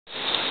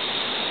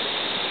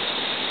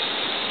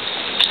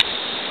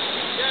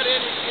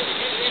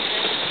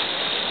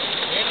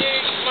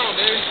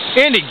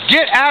Indy,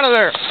 get out of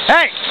there.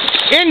 Hey,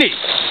 Indy.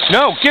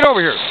 No, get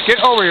over here. Get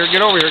over here.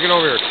 Get over here. Get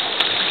over here.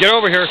 Get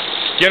over here.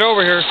 Get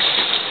over here.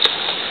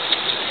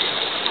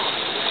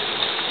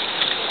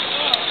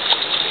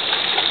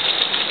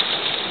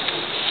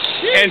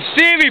 And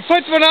Stevie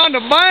puts one on the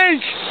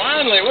bank.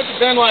 Finally, what's it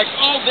been like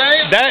all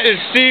day? That is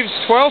Steve's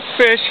 12th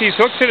fish he's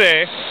hooked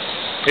today.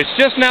 It's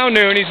just now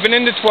noon. He's been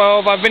into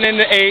 12. I've been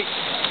into 8.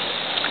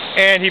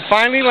 And he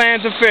finally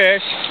lands a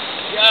fish.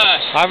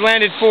 Gosh. I've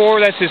landed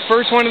 4. That's his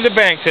first one to the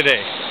bank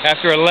today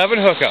after 11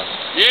 hookups.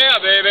 Yeah,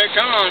 baby.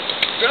 Come on.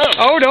 Go.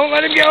 Oh, don't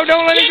let him go.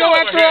 Don't let him go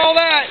after here. all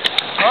that.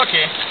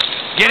 Okay.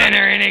 Get in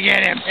there, Indy.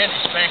 Get him. Indy,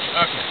 spank.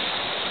 Okay.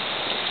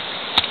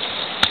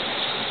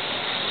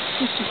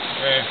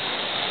 Okay.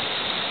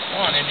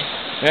 Come on, Indy.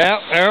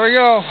 Yeah, there we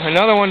go.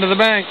 Another one to the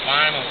bank.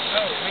 Finally.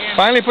 Oh, man.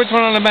 Finally puts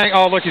one on the bank.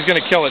 Oh, look, he's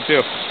going to kill it, too.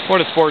 What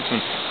a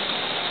sportsman.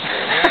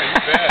 Yeah, you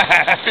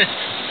bet.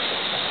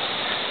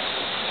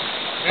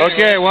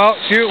 Okay, well,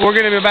 shoot, we're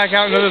going to be back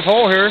out into this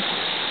hole here.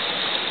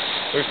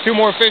 There's 2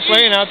 more fish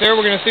laying out there.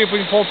 We're going to see if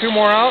we can pull 2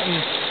 more out, and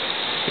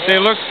if they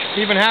look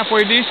even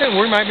halfway decent,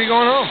 we might be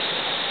going home.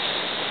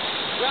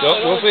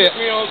 So, we'll see it.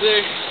 Me all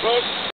day, folks.